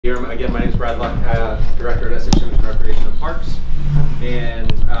here. Again, my name is Brad Luck, Director at Essex Recreation and Parks. And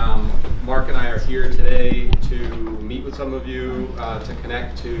Mark and I are here today to meet with some of you, to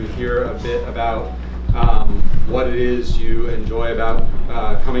connect, to hear a bit about what it is you enjoy about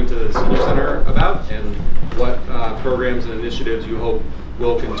coming to the Senior Center about, and what programs and initiatives you hope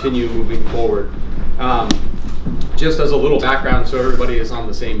will continue moving forward. Just as a little background so everybody is on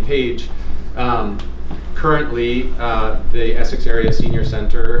the same page, currently the Essex Area Senior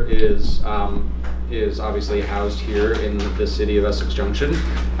Center is obviously housed here in the city of Essex Junction.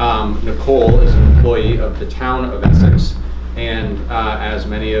 Nicole is an employee of the town of Essex, and as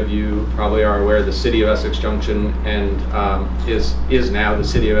many of you probably are aware, the city of Essex Junction is now the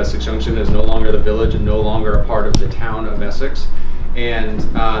city of Essex Junction, is no longer the village and no longer a part of the town of Essex. And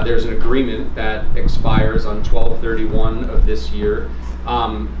there's an agreement that expires on 12/31 of this year,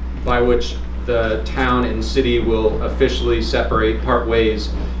 by which the town and city will officially part ways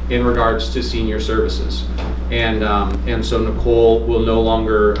in regards to senior services. And so Nicole will no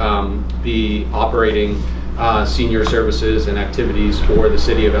longer be operating senior services and activities for the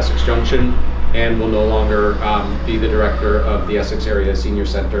city of Essex Junction, and will no longer be the director of the Essex Area Senior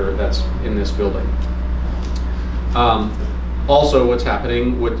Center that's in this building. Also, what's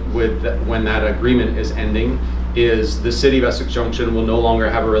happening when that agreement is ending is the city of Essex Junction will no longer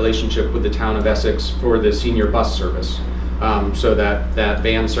have a relationship with the town of Essex for the senior bus service. So that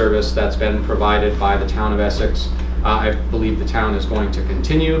van service that's been provided by the town of Essex, I believe the town is going to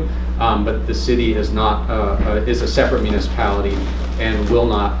continue, but the city is not is a separate municipality and will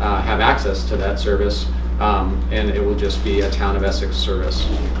not have access to that service, and it will just be a town of Essex service.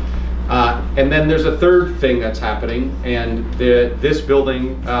 And then there's a third thing that's happening, and this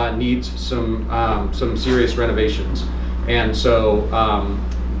building needs some serious renovations. And so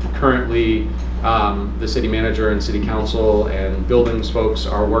currently the city manager and city council and buildings folks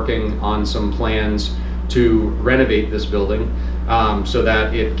are working on some plans to renovate this building so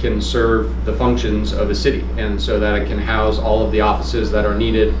that it can serve the functions of a city, and so that it can house all of the offices that are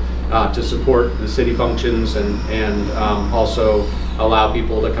needed to support the city functions, and also allow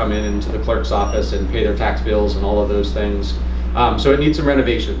people to come into the clerk's office and pay their tax bills and all of those things. So it needs some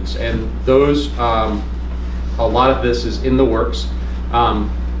renovations, and those, a lot of this is in the works.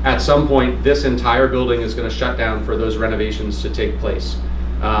 At some point, this entire building is going to shut down for those renovations to take place.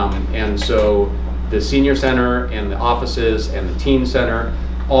 And so the senior center and the offices and the teen center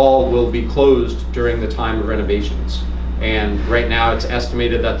all will be closed during the time of renovations. And right now it's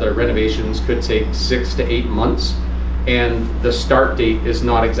estimated that the renovations could take 6 to 8 months. And the start date is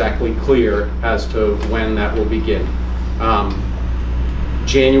not exactly clear as to when that will begin.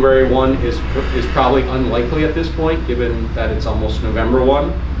 January 1 is probably unlikely at this point, given that it's almost November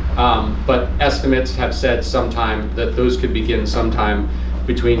 1. But estimates have said sometime that those could begin sometime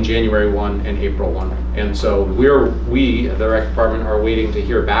between January 1 and April 1. And so we, the rec department, are waiting to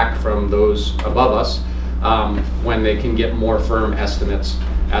hear back from those above us when they can get more firm estimates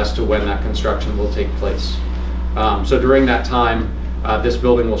as to when that construction will take place. So during that time, this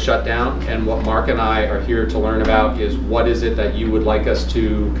building will shut down, and what Mark and I are here to learn about is what is it that you would like us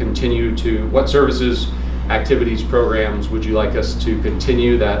to continue to, what services, activities, programs would you like us to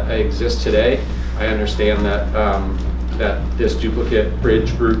continue that exist today? I understand that that this duplicate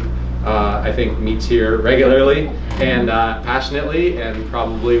bridge group I think meets here regularly and passionately, and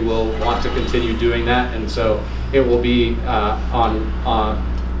probably will want to continue doing that, and so it will be on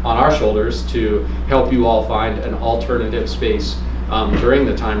our shoulders to help you all find an alternative space during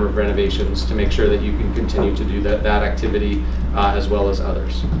the time of renovations to make sure that you can continue to do that activity as well as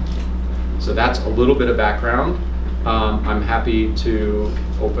others. So that's a little bit of background. I'm happy to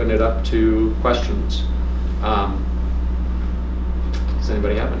open it up to questions. Does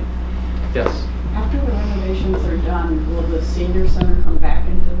anybody have any? Yes? After the renovations are done, will the senior center come back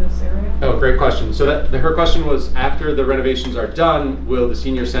into this area? Oh, great question. So her question was, after the renovations are done, will the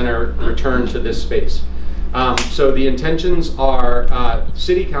senior center return to this space? So the intentions are,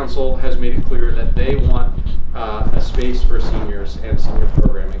 City Council has made it clear that they want a space for seniors and senior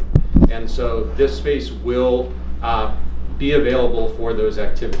programming. And so this space will be available for those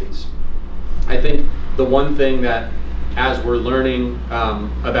activities. I think the one thing that, as we're learning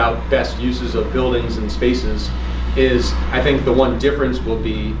about best uses of buildings and spaces, is I think the one difference will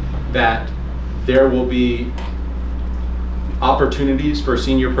be that there will be opportunities for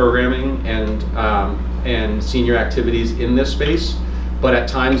senior programming and senior activities in this space, but at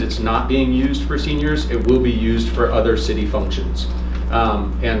times it's not being used for seniors. It will be used for other city functions.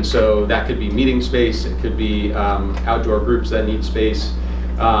 And so that could be meeting space, it could be outdoor groups that need space.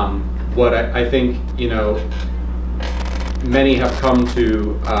 What I think, you know, many have come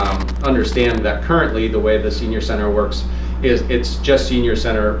to understand that currently the way the senior center works is it's just senior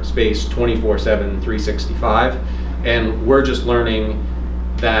center space 24/7, 365, and we're just learning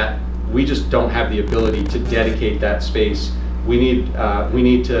that we just don't have the ability to dedicate that space. We need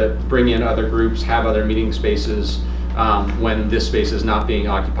to bring in other groups, have other meeting spaces when this space is not being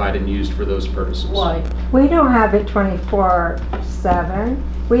occupied and used for those purposes. Why? We don't have it 24/7.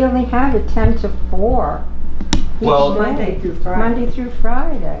 We only have it 10 to 4. Well, Monday through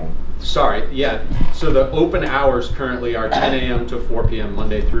Friday. Sorry, yeah. So the open hours currently are 10 a.m. to 4 p.m.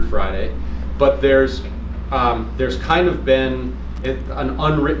 Monday through Friday, but there's kind of been an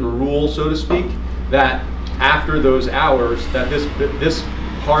unwritten rule, so to speak, that after those hours, that this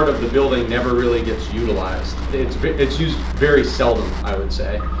part of the building never really gets utilized. It's used very seldom, I would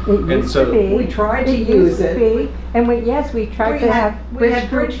say. It used to be. We tried to use it. And we tried to have we had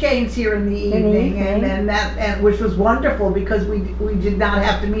bridge games here in the evening, and which was wonderful because we did not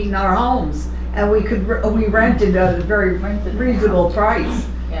have to meet in our homes, and we rented at a very reasonable price.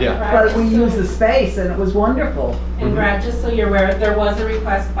 Yeah. But we used the space, and it was wonderful. And Brad, just so you're aware, there was a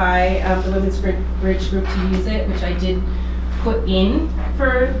request by the Women's Bridge Group to use it, which I did put in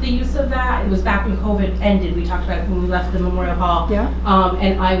for the use of that. It was back when COVID ended. We talked about it when we left the Memorial Hall. Yeah.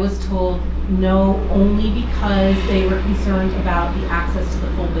 And I was told no, only because they were concerned about the access to the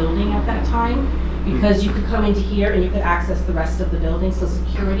full building at that time. Because you could come into here and you could access the rest of the building. So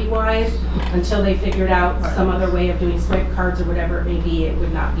security-wise, until they figured out some other way of doing swipe cards or whatever it may be, it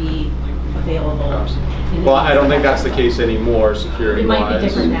would not be available. Well, I don't think that's the case anymore, security-wise. It might be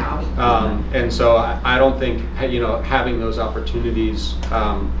different now. And so I don't think, having those opportunities,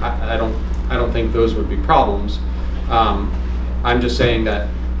 I don't think those would be problems. I'm just saying that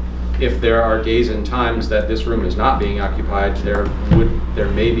if there are days and times that this room is not being occupied, there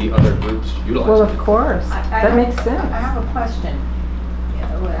may be other groups utilizing it. Well, of course, that makes sense. I have a question.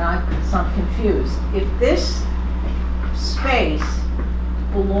 I'm confused. If this space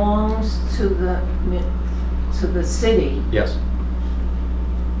belongs to the city, Yes.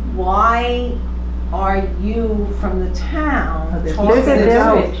 why are you from the town They're talking the village.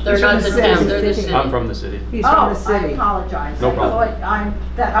 about? They're not the town, they're the city. I'm from the city. He's from the I city. apologize. No problem.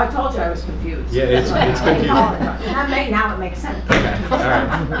 I told you I was confused. Yeah, it's confusing. Now it makes sense. Okay, all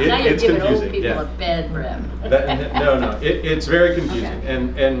right. Now you're It's giving old confusing, people yeah. a bad rep. No, it's very confusing,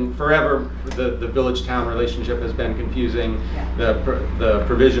 and forever the village-town relationship has been confusing. The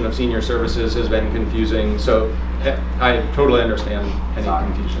provision of senior services has been confusing. So I totally understand any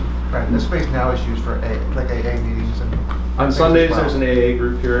confusion. Right, and this space now is used for like AA meetings and On Sundays, there's an AA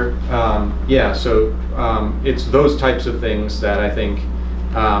group here. Yeah, so it's those types of things that I think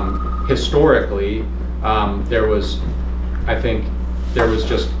historically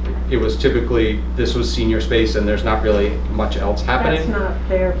it was typically, this was senior space and there's not really much else happening. That's not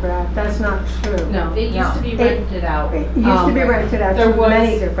fair, Brad. That's not true. No, it used to be rented out. It used to be rented out to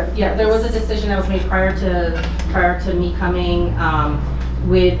many different things. Yeah, there was a decision that was made prior to me coming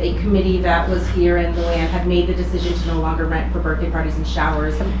with a committee that was here, and the land had made the decision to no longer rent for birthday parties and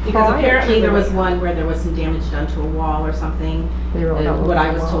showers. Because apparently there was one where there was some damage done to a wall or something, what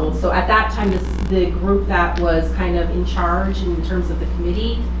I was told. So at that time, the group that was kind of in charge in terms of the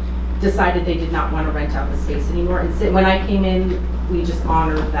committee decided they did not want to rent out the space anymore. And so when I came in, we just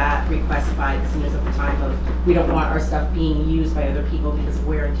honored that request by the seniors at the time of, we don't want our stuff being used by other people because of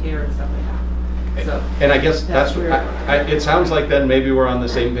wear and tear and stuff like that. So, and I guess it sounds like then maybe we're on the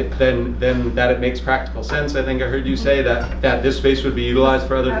same, then that it makes practical sense. I think I heard you say that this space would be utilized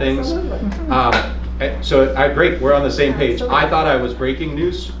for other things. So great, we're on the same page. I thought I was breaking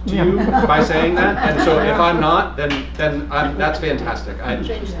news to you by saying that, and so if I'm not, then that's fantastic.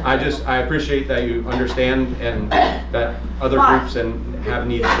 I appreciate that you understand and that other groups have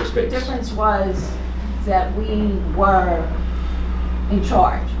needs for space. The difference was that we were in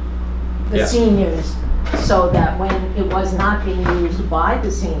charge, the seniors, so that when it was not being used by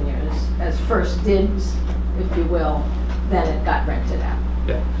the seniors as first dibs, if you will, then it got rented out.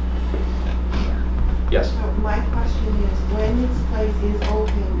 Yeah. Yes. So my question is, when this place is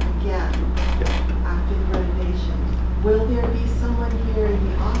open again after the renovation, will there be someone here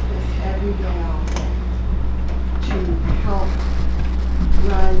in the office every day all day to help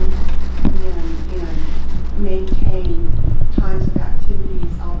run and maintain times of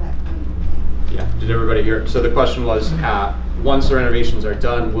activities, all that kind of thing? Yeah. Did everybody hear? So the question was, once the renovations are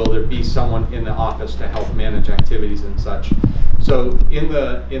done, will there be someone in the office to help manage activities and such? So in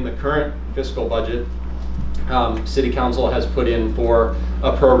the current fiscal budget, City Council has put in for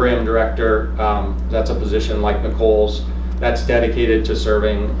a program director. That's a position like Nicole's that's dedicated to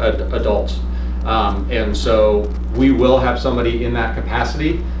serving adults. And so we will have somebody in that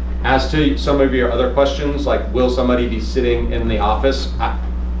capacity. As to some of your other questions, like will somebody be sitting in the office?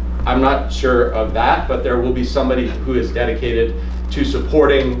 I'm not sure of that, but there will be somebody who is dedicated to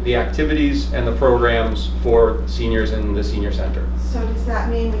supporting the activities and the programs for seniors in the senior center. So does that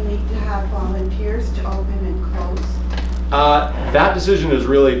mean we need to have volunteers to open and close? That decision is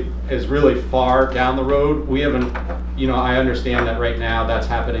really far down the road. We haven't, I understand that right now that's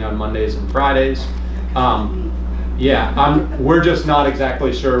happening on Mondays and Fridays. We're just not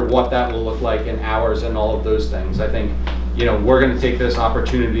exactly sure what that will look like in hours and all of those things. I think, we're going to take this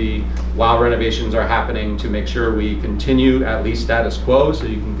opportunity while renovations are happening to make sure we continue at least status quo so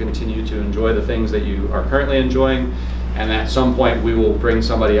you can continue to enjoy the things that you are currently enjoying. And at some point we will bring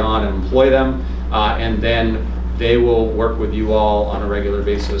somebody on and employ them, and then they will work with you all on a regular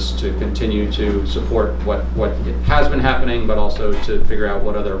basis to continue to support what has been happening, but also to figure out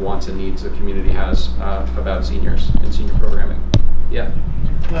what other wants and needs the community has about seniors and senior programming. Yeah.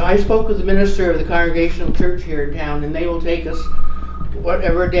 Well, I spoke with the minister of the Congregational Church here in town, and they will take us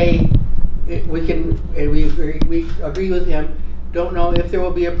whatever day we can, and we agree with him. Don't know if there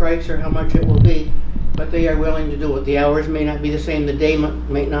will be a price or how much it will be, but they are willing to do it. The hours may not be the same, the day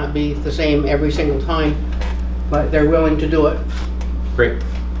may not be the same every single time, but they're willing to do it. Great.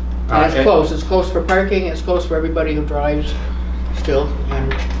 And it's close. It's close for parking. It's close for everybody who drives still.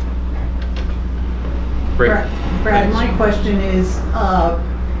 And great. Brad, my question is,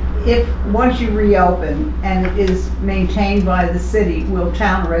 if once you reopen and it is maintained by the city, will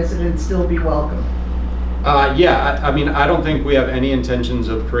town residents still be welcome? I don't think we have any intentions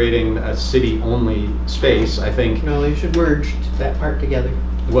of creating a city-only space. I think. No, they should merge that part together.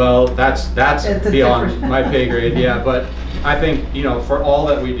 Well, that's beyond my pay grade, yeah. But I think, for all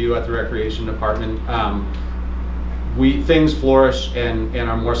that we do at the Recreation Department, things flourish and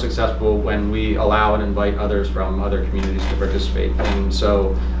are more successful when we allow and invite others from other communities to participate. And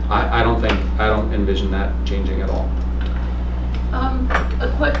so I don't envision that changing at all.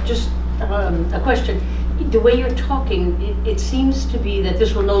 A question. The way you're talking, it seems to be that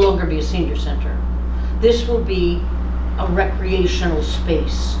this will no longer be a senior center. This will be a recreational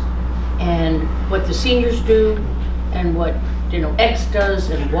space, and what the seniors do and what X does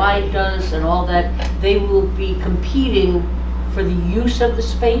and Y does and all that, they will be competing for the use of the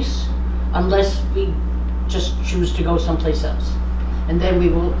space unless we just choose to go someplace else. And then we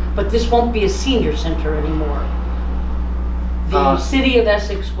will, but this won't be a senior center anymore. The city of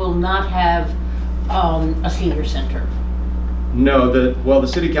Essex will not have a senior center. No, the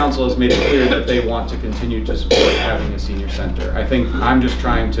city council has made it clear that they want to continue to support having a senior center. I think I'm just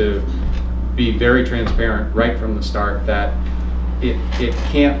trying to be very transparent right from the start that it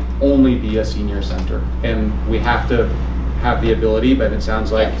can't only be a senior center, and we have to have the ability, but it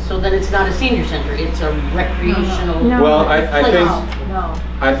sounds like... So then it's not a senior center, it's a recreational... No. Well, I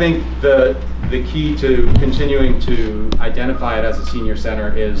think the key to continuing to identify it as a senior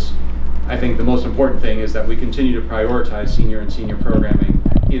center is, I think the most important thing is that we continue to prioritize senior and senior programming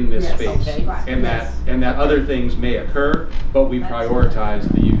in this space. Okay. And that other things may occur, but we prioritize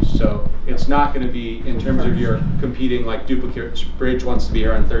the use. So it's not going to be in terms of your competing, like Duplicate Bridge wants to be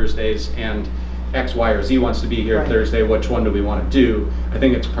here on Thursdays and X, Y, or Z wants to be here Thursday, which one do we want to do? I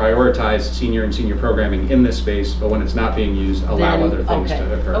think it's prioritize senior and senior programming in this space, but when it's not being used, allow other things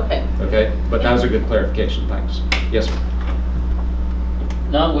to occur. Okay? But that was a good clarification, thanks. Yes, sir.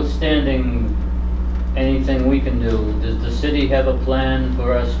 Notwithstanding anything we can do, does the city have a plan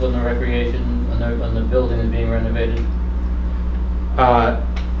for us when the recreation, when the building is being renovated?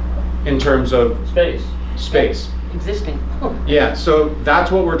 In terms of? Space. Existing. Yeah, so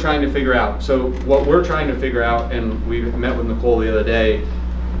that's what we're trying to figure out. So what we're trying to figure out, and we met with Nicole the other day,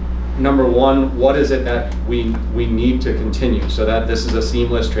 number one, what is it that we need to continue so that this is a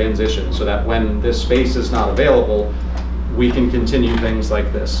seamless transition, so that when this space is not available, we can continue things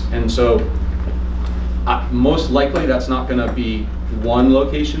like this. And so most likely that's not going to be one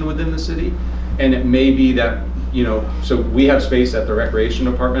location within the city, and it may be that, so we have space at the Recreation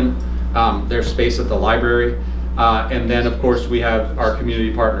Department, there's space at the library, and then of course we have our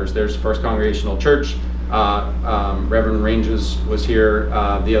community partners. There's First Congregational Church. Reverend Ranges was here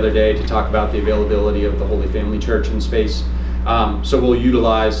the other day to talk about the availability of the Holy Family Church in space. So we'll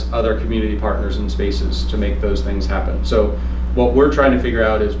utilize other community partners and spaces to make those things happen. So what we're trying to figure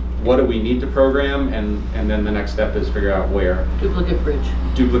out is what do we need to program, and then the next step is figure out where. Duplicate Bridge.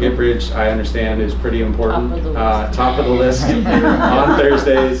 Duplicate Bridge, I understand, is pretty important. Top of the list on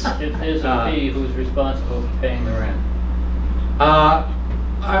Thursdays. If there's a fee, who's responsible for paying the rent?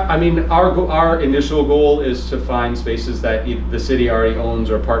 I mean, our initial goal is to find spaces that the city already owns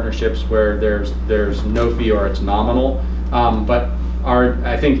or partnerships where there's no fee or it's nominal. But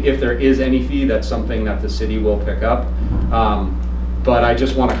I think if there is any fee, that's something that the city will pick up. But I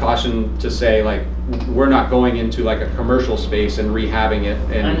just want to caution to say, like, we're not going into like a commercial space and rehabbing it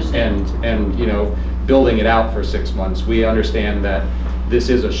and you know, building it out for 6 months. We understand that this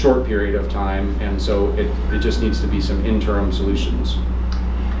is a short period of time, and so it just needs to be some interim solutions.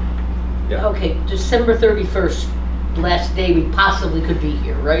 Yeah. Okay, December 31st, last day we possibly could be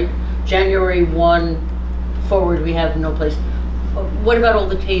here, right? January 1 forward, we have no place. What about all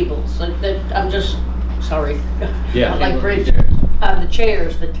the tables? Like that, I'm just, sorry. Yeah. Like bridge, the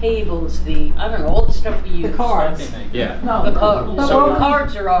chairs, the tables, I don't know, all the stuff we use. The cards. Yeah. No, The cards. So the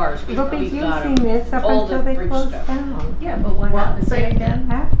cards are ours. We'll be We've got using 'em. this up All until the they bridge close stuff. down. Yeah, but what happens? Say again?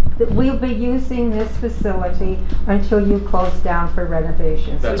 We'll be using this facility until you close down for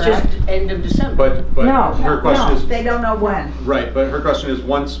renovations. That's It's just end of December. But No, her question No, is, they don't know when. right, but her question is,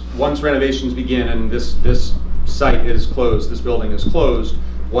 once renovations begin and this site is closed, this building is closed,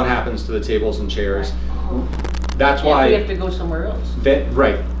 what happens to the tables and chairs? That's Yeah, why. we have to go somewhere else.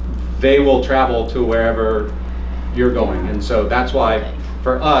 Right. They will travel to wherever you're going. And so that's why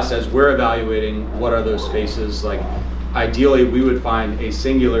for us, as we're evaluating what are those spaces, like ideally we would find a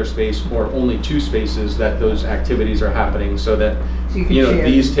singular space or only 2 spaces that those activities are happening, so that So you can you know, share.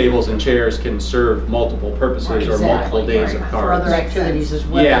 these tables and chairs can serve multiple purposes or multiple days of For cards. other activities as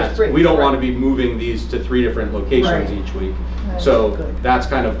well. Yeah, as bridge, we don't right. want to be moving these to 3 different locations Right. each week. So Good. that's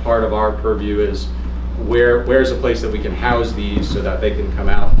kind of part of our purview is where's a place that we can house these so that they can come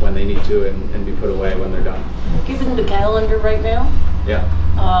out when they need to and be put away when they're done. Given the calendar right now, Yeah.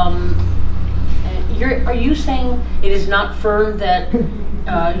 are you saying it is not firm that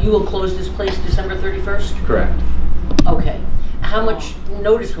you will close this place December 31st? Correct. Okay. How much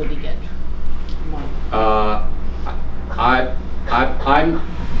notice will we get? I'm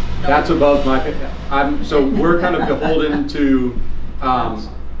that's above my, so we're kind of beholden to,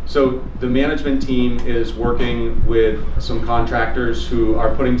 so the management team is working with some contractors who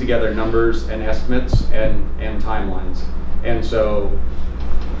are putting together numbers and estimates and timelines. And so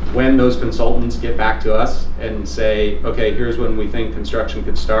when those consultants get back to us and say, okay, here's when we think construction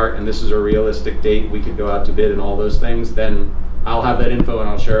could start and this is a realistic date, we could go out to bid and all those things, then I'll have that info and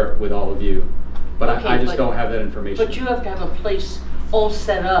I'll share it with all of you. But Okay, I just don't have that information. But you have to have a place all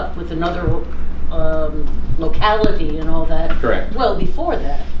set up with another locality and all that. Correct. Well, before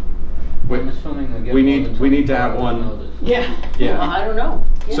that. I'm assuming we get We more need- than we need to 24 have hours one- notice. Well, Yeah. I don't know.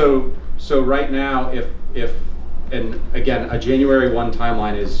 Yeah. So right now, if and again, a January 1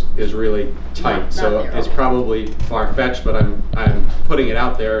 timeline is really tight. Not So there, it's okay. probably far-fetched, but I'm putting it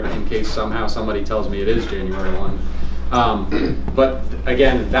out there in case somehow somebody tells me it is January 1. But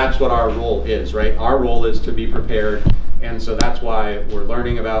again, that's what our role is, right? Our role is to be prepared, and so that's why we're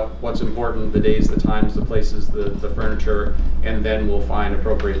learning about what's important, the days, the times, the places, the furniture, and then we'll find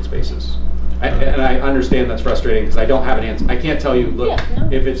appropriate spaces. And I understand that's frustrating because I don't have an answer. I can't tell you, look, Yeah, no.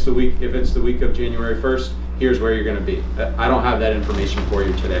 if it's the week of January 1st, here's where you're going to be. I don't have that information for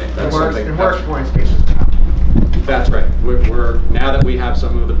you today. That's something. And we're exploring spaces now. That's right. We're now that we have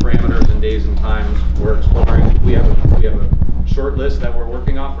some of the parameters and days and times, we're exploring. We have a short list that we're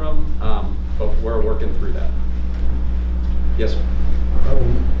working off from, but we're working through that. Yes, sir.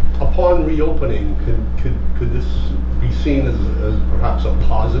 Upon reopening, could this be seen as perhaps a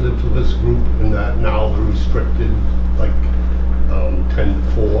positive for this group in that now they're restricted, like 10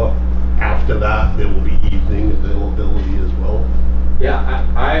 to 4? After that, there will be evening availability as well? Yeah,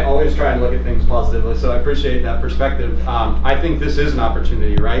 I always try and look at things positively, so I appreciate that perspective. I think this is an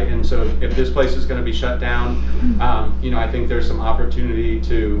opportunity, right? And so if this place is going to be shut down, you know, I think there's some opportunity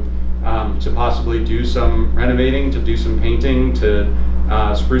to possibly do some renovating, to do some painting, to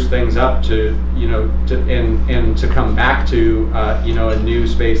spruce things up, to you know, and to come back to you know, a new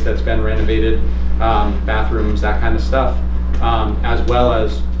space that's been renovated, bathrooms, that kind of stuff, as well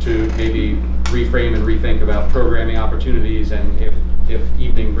as to maybe reframe and rethink about programming opportunities, and if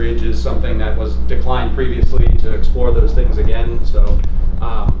evening bridge is something that was declined previously, to explore those things again. So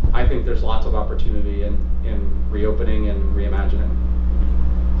I think there's lots of opportunity in reopening and reimagining.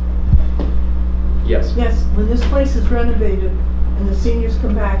 Yes. Yes, when this place is renovated and the seniors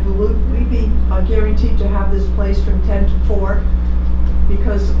come back, will we be guaranteed to have this place from 10 to 4?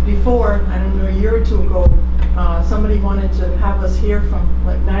 Because before, I don't know, a year or two ago, somebody wanted to have us here from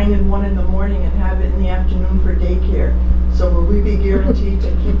like 9 and 1 in the morning and have it in the afternoon for daycare. So will we be guaranteed to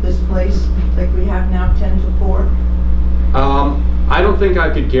keep this place like we have now, 10 to 4? I don't think I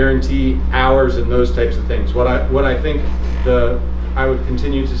could guarantee hours and those types of things. What I think I would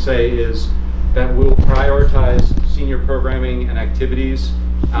continue to say is that we'll prioritize senior programming and activities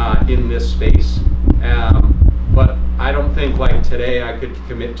in this space. But I don't think like today I could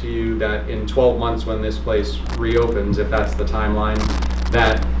commit to you that in 12 months when this place reopens, if that's the timeline,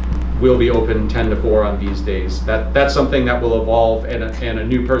 that we'll be open 10 to 4 on these days. That's something that will evolve, and a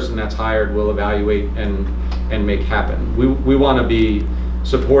new person that's hired will evaluate and make happen. We want to be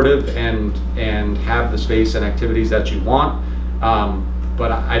supportive and have the space and activities that you want,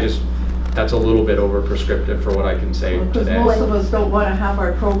 but I just, that's a little bit over prescriptive for what I can say Because today. most of us don't want to have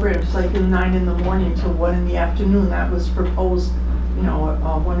our programs like in 9 in the morning till 1 in the afternoon. That was proposed, you know,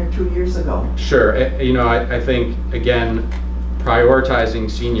 1 or 2 years ago. Sure, you know, I think, again,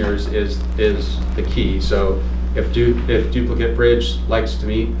 prioritizing seniors is the key. So if Duplicate Bridge likes to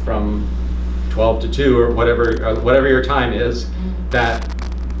meet from 12 to 2 or whatever your time is,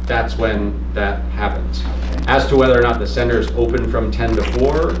 that's when that happens. As to whether or not the center is open from 10 to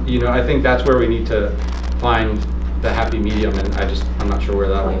 4, you know, I think that's where we need to find the happy medium, and I'm not sure where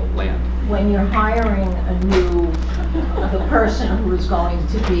that will land. When you're hiring the person who is going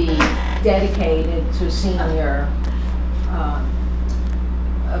to be dedicated to senior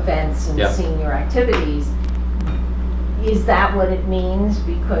events and senior activities, is that what it means?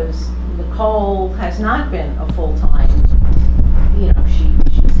 Because Nicole has not been a full-time, you know,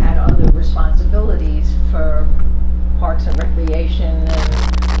 she's had other responsibilities for Parks and Recreation,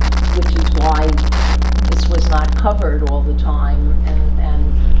 which is why this was not covered all the time,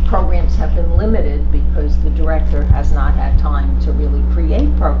 and programs have been limited because the director has not had time to really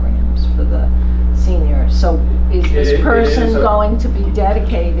create programs for the seniors. So is this person going to be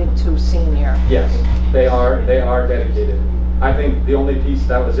dedicated to senior? Yes, they are dedicated. I think the only piece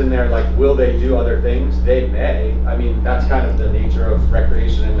that was in there, like, will they do other things? They may. I mean, that's kind of the nature of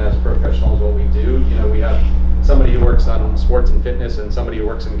recreation, and as professionals, what we do. You know, we have somebody who works on sports and fitness and somebody who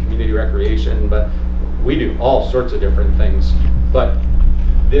works in community recreation, but we do all sorts of different things. But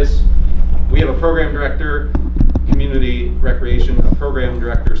we have a program director, community recreation, a program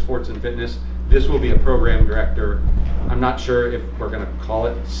director, sports and fitness. This will be a program director. I'm not sure if we're going to call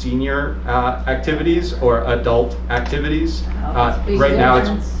it senior activities or adult activities. Right now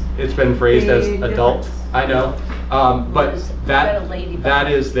it's been phrased as adult. I know, but that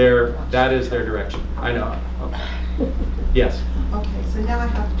is their direction. I know. Okay. Yes. Okay, so now I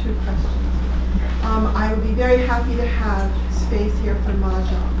have 2 questions. I would be very happy to have space here for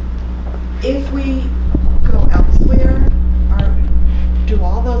mahjong. If we go elsewhere, do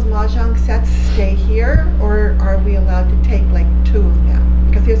all those mahjong sets stay here, or are we allowed to take like 2 of them?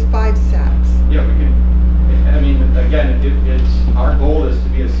 Because there's 5 sets. Yeah, we can. I mean, again, it's our goal is to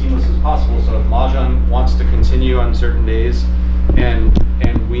be as seamless as possible. So if mahjong wants to continue on certain days, and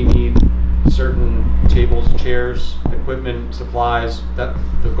we need certain tables, chairs, equipment, supplies, that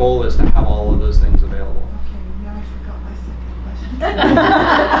the goal is to have all of those things available. Okay, now I forgot my second question.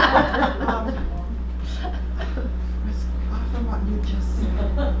 From what you just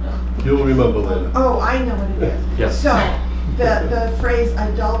said. You'll remember later. Oh, I know what it is. Yes. So the phrase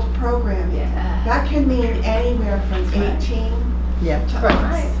adult programming, that can mean anywhere from 18 to us.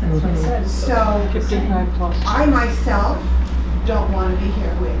 That's what it says. So 55 plus. I myself don't want to be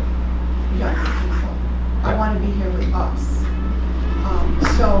here with young people. I want to be here with us.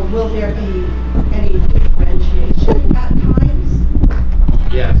 So will there be any differentiation at times?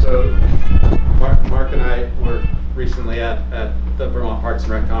 Yeah, so Mark and I were recently at the Vermont Parks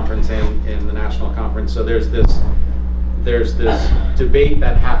and Rec Conference and in the national conference. So there's this debate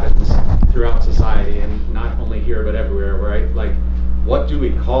that happens throughout society, and not only here but everywhere, right? Like, what do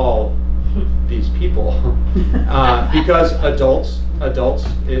we call these people? Because adults,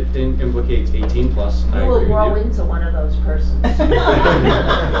 it implicates 18 plus. You will grow into one of those persons. And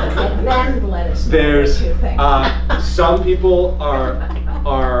then let us know what you think. Some people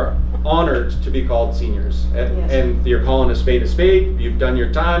are honored to be called seniors, and you're calling a spade. You've done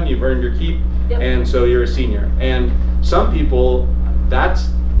your time, you've earned your keep, and so you're a senior. And some people,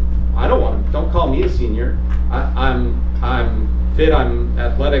 don't call me a senior. I'm fit, I'm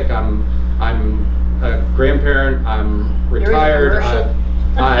athletic, I'm a grandparent, I'm retired,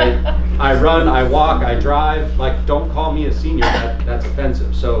 I run, I walk, I drive. Like, don't call me a senior. That's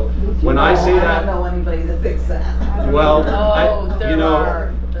offensive. So when I say that, I don't know anybody that thinks that. Well,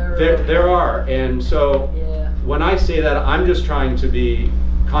 there are, and so when I say that, I'm just trying to be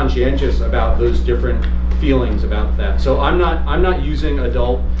conscientious about those different feelings about that. So I'm not using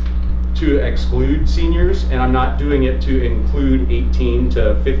adult to exclude seniors, and I'm not doing it to include 18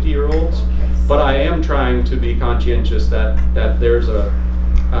 to 50-year-olds. But I am trying to be conscientious that there's an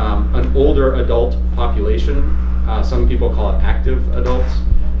older adult population some people call it active adults,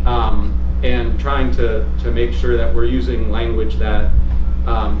 and trying to make sure that we're using language that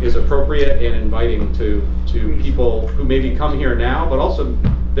is appropriate and inviting to people who maybe come here now, but also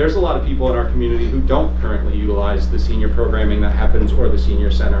there's a lot of people in our community who don't currently utilize the senior programming that happens or the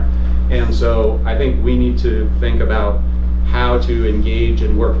senior center. And so I think we need to think about how to engage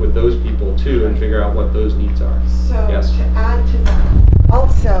and work with those people too and figure out what those needs are. So Yes. to add to that,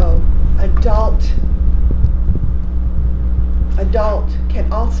 also adult can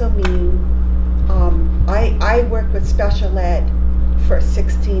also mean, I worked with special ed for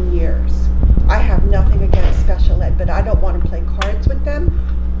 16 years. I have nothing against special ed, but I don't want to play cards with them.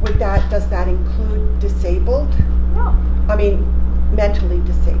 Does that include disabled? No. I mean, mentally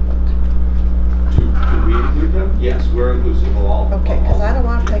disabled. Do we include them? Yes, we're inclusive of all. Okay, because I don't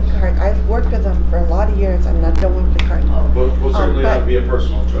want to play cards. I've worked with them for a lot of years and I don't want to play cards. Well, certainly that would be a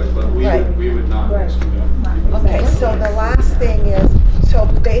personal choice, but we would not exclude them. Okay, so the last thing is, so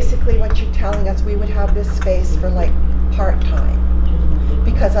basically what you're telling us, we would have this space for like part-time,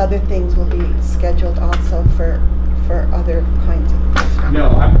 because other things will be scheduled also for other kinds of stuff. No,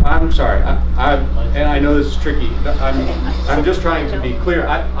 I'm sorry. And I know this is tricky. I'm just trying to be clear.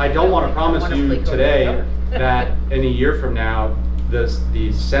 I don't want to promise you today that in a year from now, the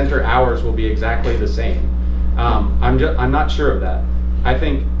center hours will be exactly the same. I'm not sure of that. I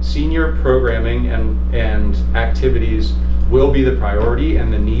think senior programming and activities will be the priority,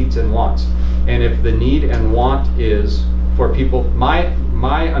 and the needs and wants. And if the need and want is for people, my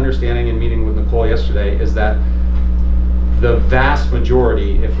understanding in meeting with Nicole yesterday is that the vast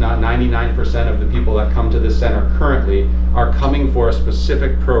majority, if not 99% of the people that come to this center currently are coming for a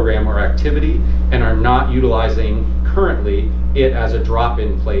specific program or activity and are not utilizing currently it as a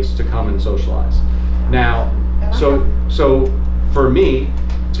drop-in place to come and socialize. Now, so for me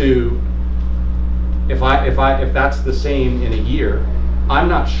if that's the same in a year, I'm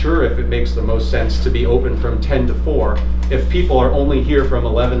not sure if it makes the most sense to be open from 10 to 4 if people are only here from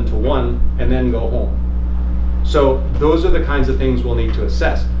 11 to 1 and then go home. So those are the kinds of things we'll need to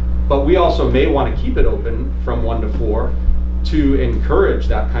assess. But we also may want to keep it open from 1 to 4 to encourage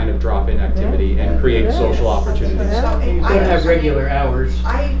that kind of drop-in activity and create social opportunities. You don't have regular hours.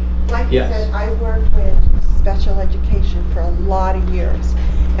 Like you said, I worked with special education for a lot of years,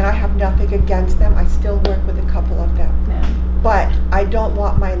 and I have nothing against them. I still work with a couple of them. Yeah. But I don't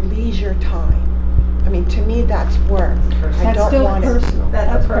want my leisure time. I mean, to me, that's work. I don't still want personal. it.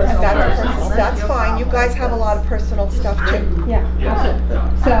 That's personal. That's personal. That's fine. You guys have a lot of personal stuff too. Yeah.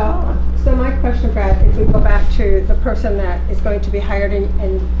 So my question, Brad, if we go back to the person that is going to be hired,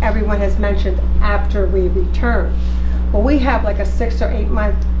 and everyone has mentioned after we return. Well, we have like a 6 or 8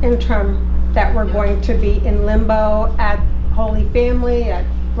 month interim that we're going to be in limbo at Holy Family, at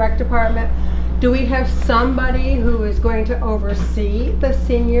Rec Department. Do we have somebody who is going to oversee the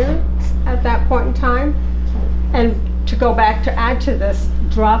seniors at that point in time? And to go back to add to this,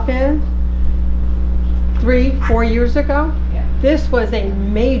 drop-in 3-4 years ago, this was a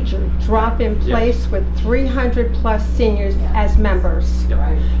major drop-in place with 300 plus seniors as members.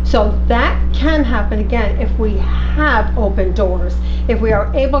 So that can happen again if we have open doors, if we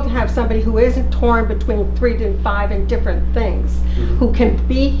are able to have somebody who isn't torn between 3 and 5 and different things, who can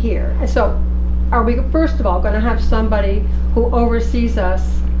be here. And so are we, first of all, going to have somebody who oversees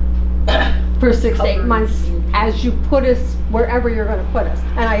us for 6 to 8 months as you put us wherever you're going to put us?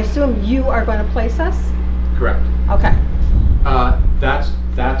 And I assume you are going to place us? Correct. Okay.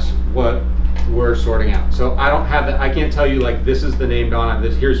 That's what we're sorting out. So I don't have that. I can't tell you like this is the name, Donna.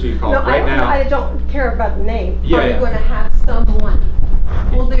 Here's who you call. No, right now. I don't care about the name. Yeah, Are we going to have someone?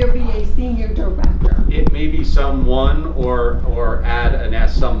 Will there be a senior director? It may be someone or add an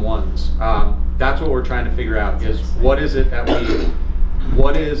S someone's. That's what we're trying to figure out is what is it that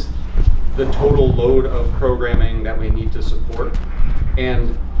what is the total load of programming that we need to support,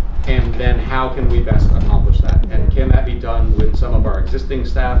 and then how can we best accomplish that? And can that be done with some of our existing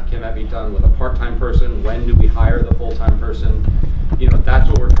staff? Can that be done with a part-time person? When do we hire the full-time person? You know, that's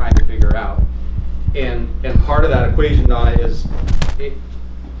what we're trying to figure out. And part of that equation, Donna, is,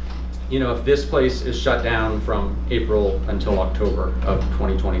 you know, if this place is shut down from April until October of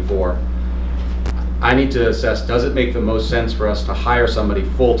 2024, I need to assess, does it make the most sense for us to hire somebody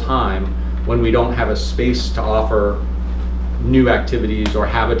full-time when we don't have a space to offer new activities or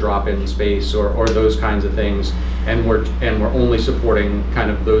have a drop-in space or those kinds of things, and we're only supporting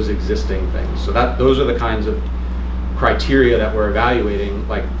kind of those existing things. So those are the kinds of criteria that we're evaluating,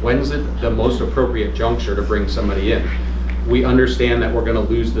 like when's it the most appropriate juncture to bring somebody in. We understand that we're going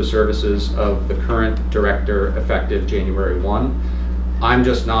to lose the services of the current director effective January 1. I'm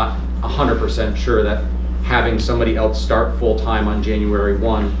just not 100% sure that having somebody else start full-time on January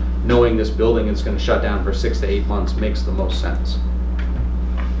 1, knowing this building is going to shut down for 6 to 8 months makes the most sense.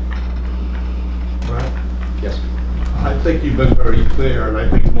 Right. Yes. I think you've been very clear, and I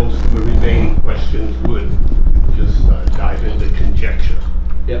think most of the remaining questions would just dive into conjecture.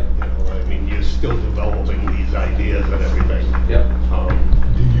 Yep. You know, I mean, you're still developing these ideas and everything. Yep.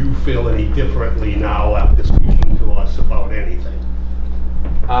 Do you feel any differently now after speaking to us about anything?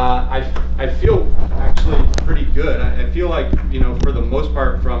 I feel actually pretty good. I feel like, you know, for the most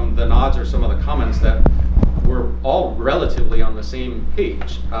part from the nods or some of the comments that we're all relatively on the same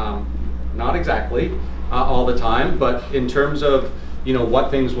page. Not exactly all the time, but in terms of, you know,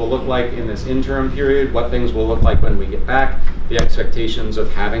 what things will look like in this interim period, what things will look like when we get back, the expectations of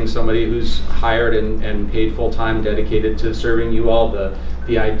having somebody who's hired and paid full-time dedicated to serving you all,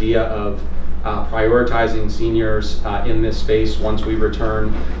 the idea of prioritizing seniors in this space once we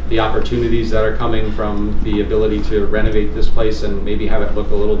return, the opportunities that are coming from the ability to renovate this place and maybe have it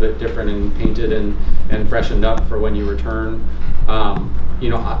look a little bit different and painted and freshened up for when you return. You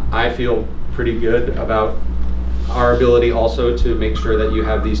know, I feel pretty good about our ability also to make sure that you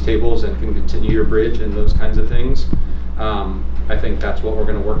have these tables and can continue your bridge and those kinds of things. I think that's what we're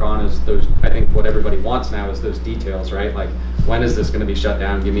going to work on is those. I think what everybody wants now is those details, right? Like, when is this going to be shut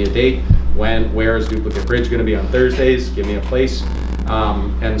down? Give me a date. Where is Duplicate Bridge going to be on Thursdays? Give me a place.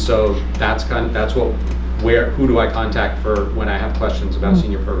 And so that's who do I contact for when I have questions about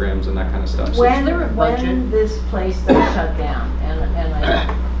senior programs and that kind of stuff. When this place does shut down, and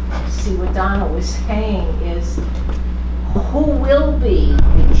I see what Donna was saying is, who will be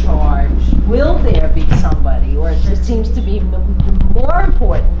in charge? Will there be somebody, or it just seems to be more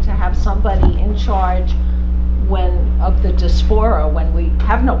important to have somebody in charge of the diaspora when we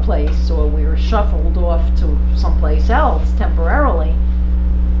have no place or we were shuffled off to someplace else temporarily?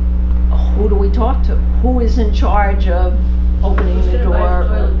 Who do we talk to? Who is in charge of opening the door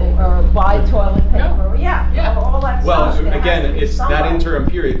or buy toilet paper? Yeah, all that well, stuff. Again, it's that interim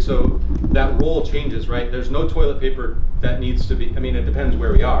period, so that role changes, right? There's no toilet paper that needs to be, I mean, it depends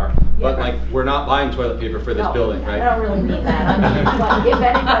where we are, but like, we're not buying toilet paper for this building, right? I don't really mean that. I mean, but if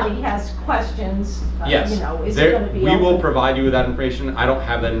anybody has questions, yes, you know, is it going to be we open? will provide you with that information. I don't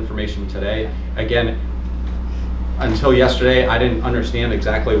have that information today. Again, until yesterday, I didn't understand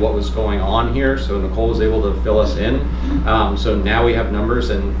exactly what was going on here, so Nicole was able to fill us in. So now we have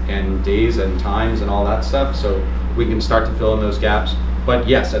numbers and days and times and all that stuff, so we can start to fill in those gaps. But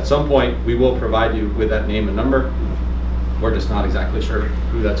yes, at some point, we will provide you with that name and number. We're just not exactly sure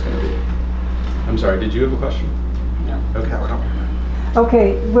who that's going to be. I'm sorry, did you have a question? No. Okay.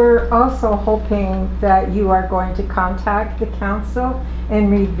 Okay, we're also hoping that you are going to contact the council and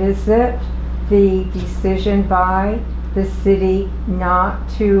revisit the decision by the city not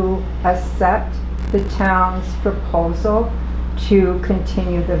to accept the town's proposal to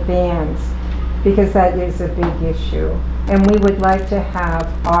continue the bans, because that is a big issue. And we would like to have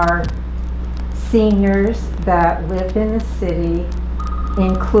our seniors that live in the city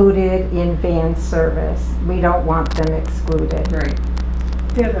included in van service. We don't want them excluded. Right.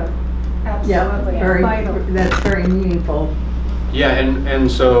 Ditto. Absolutely. Yeah, that's very meaningful. Yeah, and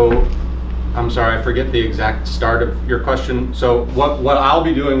so, I'm sorry, I forget the exact start of your question. So what I'll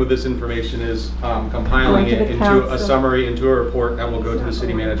be doing with this information is compiling it into a summary, into a report that will go to the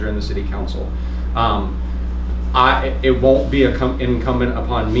city manager and the city council. It won't be incumbent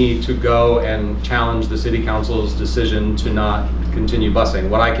upon me to go and challenge the city council's decision to not continue busing.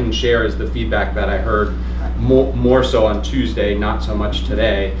 What I can share is the feedback that I heard more so on Tuesday, not so much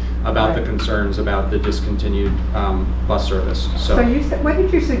today, about the concerns about the discontinued bus service. So you said, what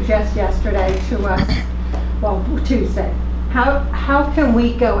did you suggest yesterday to us? Well, Tuesday. How can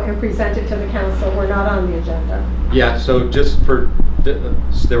we go and present it to the council? We're not on the agenda. Yeah, so just for,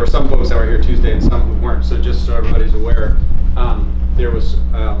 there were some folks that were here Tuesday and some who weren't, so just so everybody's aware, there was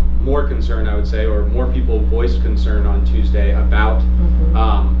more concern, I would say, or more people voiced concern on Tuesday about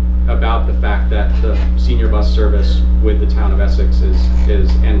about the fact that the senior bus service with the town of Essex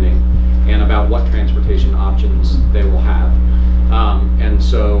is ending, and about what transportation options they will have. And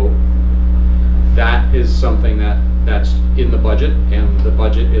so that is something that's in the budget, and the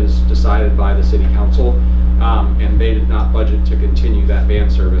budget is decided by the city council, and they did not budget to continue that van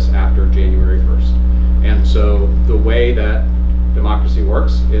service after January 1st. And so the way that democracy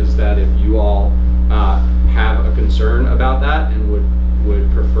works is that if you all have a concern about that and would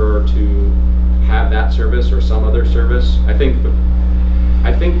prefer to have that service or some other service, I think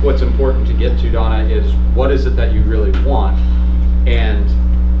what's important to get to, Donna, is what is it that you really want, and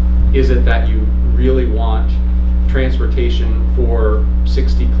is it that you really want transportation for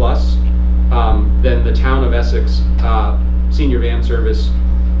 60 plus? Then the town Essex, senior van service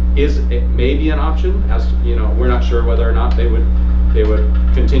it may be an option. As you know, we're not sure whether or not they would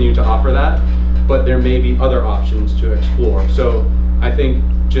continue to offer that, but there may be other options to explore. So I think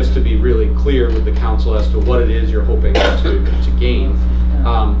just to be really clear with the council as to what it is you're hoping to gain.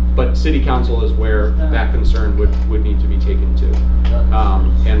 But city council is where that concern would need to be taken to.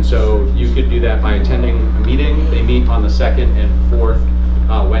 And so you could do that by attending a meeting. They meet on the 2nd and 4th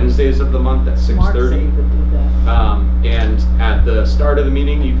Wednesdays of the month at 6:30. And at the start of the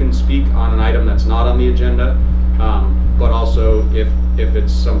meeting, you can speak on an item that's not on the agenda. But also if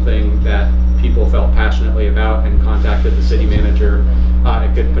it's something that people felt passionately about and contacted the city manager,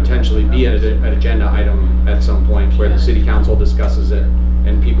 it could potentially be an agenda item at some point where the city council discusses it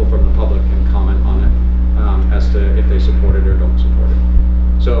and people from the public can comment on it as to if they support it or don't support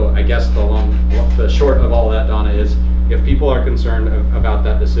it. So I guess the short of all that, Donna, is if people are concerned about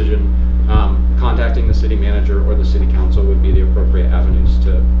that decision, contacting the city manager or the city council would be the appropriate avenues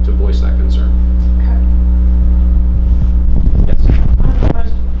to voice that concern. Yes.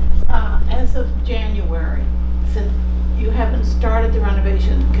 As of January, since you haven't started the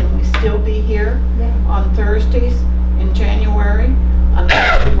renovation, can we still be here on Thursdays in January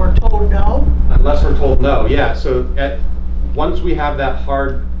unless we're told no? Unless we're told no, yeah. So once we have that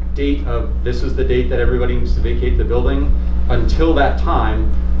hard date of this is the date that everybody needs to vacate the building, until that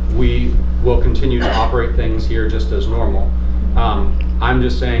time, we will continue to operate things here just as normal. I'm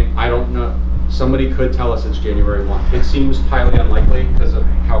just saying, I don't know. Somebody could tell us it's January 1. It seems highly unlikely because of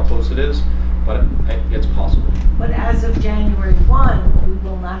how close it is, but it's possible. But as of January 1, we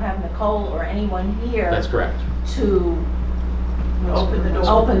will not have Nicole or anyone here. That's correct. To open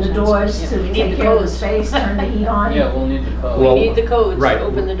the doors to take care of the space, turn the heat on. Yeah, we'll need the code. Well, We need the codes right. to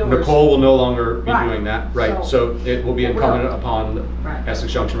open the doors. Nicole will no longer be Right. doing that, right? So it will be incumbent upon Right.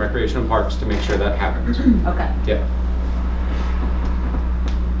 Essex Junction Recreation and Parks to make sure that happens. Okay. Yeah.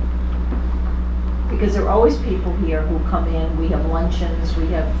 Because there are always people here who come in, we have luncheons, we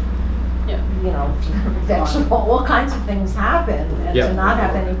have, you know, vegetable, all kinds of things happen. And Yeah. to not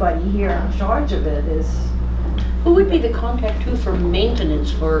have anybody here in charge of it is. Who would be the contact too for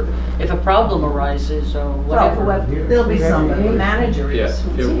maintenance for if a problem arises or whatever? Well, There'll be somebody. The manager Yeah. is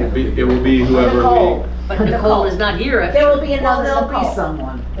who's It here. will be whoever Nicole. But Nicole is not here after. There will be another There'll Nicole. be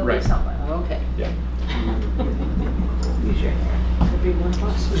someone. There'll Right. be someone. Okay. Yeah.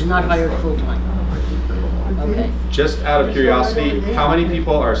 Who's not hired full-time. Okay. Just out of curiosity, how many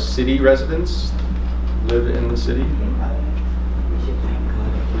people are city residents live in the city?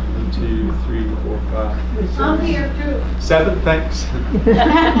 1, 2, 3, 4, 5. I'm here too. 7, thanks.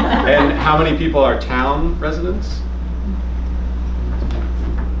 And how many people are town residents?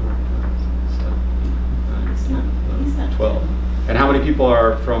 7, 8, 9, 10, 12. And how many people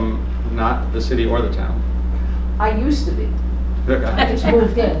are from not the city or the town? I used to be. I Okay. just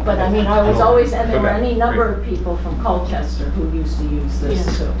moved in, but I mean, I was always, and there were Okay, any number great. of people from Colchester who used to use this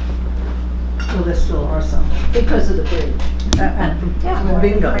Yeah. too, Well, there still are some. because of the bridge. And Yeah.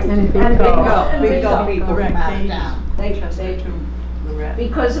 bingo. And Bingo bingo. people from Correct. out of town. They,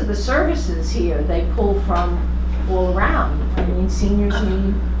 because of the services here, they pull from all around. I mean, seniors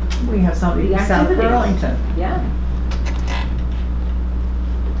need, We have somebody The in South activities. Burlington. yeah.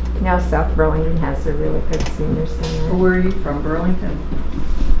 Now South Burlington has a really good senior center. Where are you from, Burlington?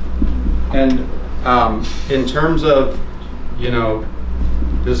 And in terms of, you know,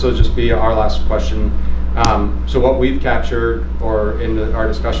 this will just be our last question. So what we've captured, or in our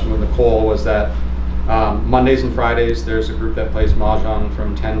discussion with Nicole, was that Mondays and Fridays, there's a group that plays Mahjong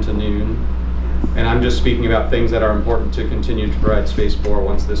from 10 to noon. And I'm just speaking about things that are important to continue to provide space for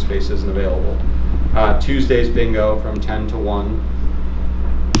once this space isn't available. Tuesdays, bingo from 10 to 1.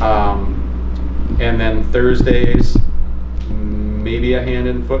 And then Thursdays, maybe a hand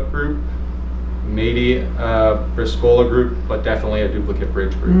and foot group, maybe a Briscola group, but definitely a duplicate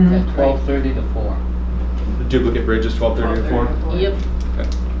bridge group. At 12:30 to 4. The duplicate bridge is 12:30 to 4? Yep. Okay.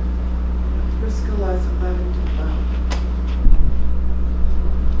 Briscoe's 11 to 12.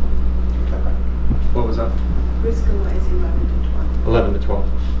 What was that? Briscoe is 11 to 12. 11 to 12.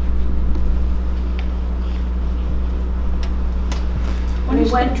 I mean,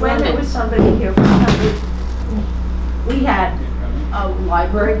 when there was somebody here from, we had a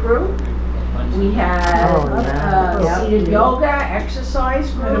library group, we had seated yoga,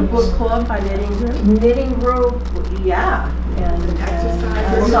 exercise And a groups. book club, a Knitting group, yeah, and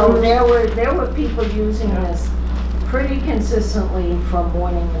Exercise. so there were people using this pretty consistently from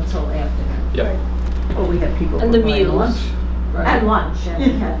morning until afternoon. Yep. Well, we had people. And the providing meals. lunch. And lunch, and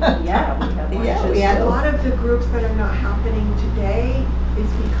we had, yeah, we had lunches. Yeah, we had A lot of the groups that are not happening today is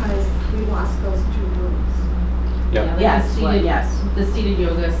because we lost those 2 rooms. Yes, That's what- the seated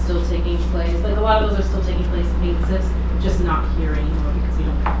yoga is still taking place. Like a lot of those are still taking place in 8 and 6, just not here anymore because we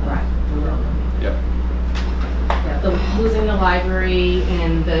don't have the room. Yep. Yeah, losing the library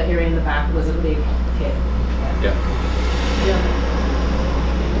and the area in the back was a big hit. Yeah.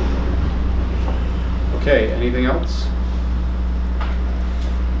 Okay, anything else?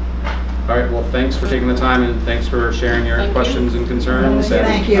 All right, well, thanks for taking the time and thanks for sharing your questions and concerns.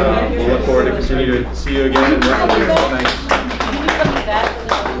 Thank you. We'll look forward to continue to see you again and work with you. Thanks.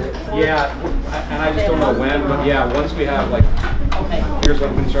 Yeah, and I just don't know when, but yeah, once we have like, here's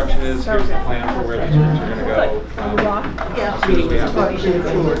what construction is, here's the plan for where these rooms are gonna go. As soon as we have that. All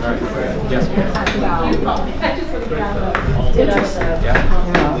right. Yes. Yeah.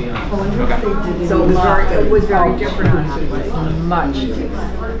 Okay. So it was very different on this place. Much.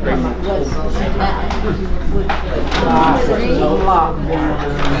 Great.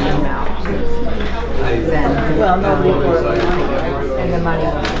 Well, nobody worked, and the money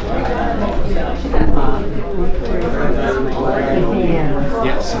was.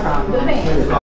 Yes.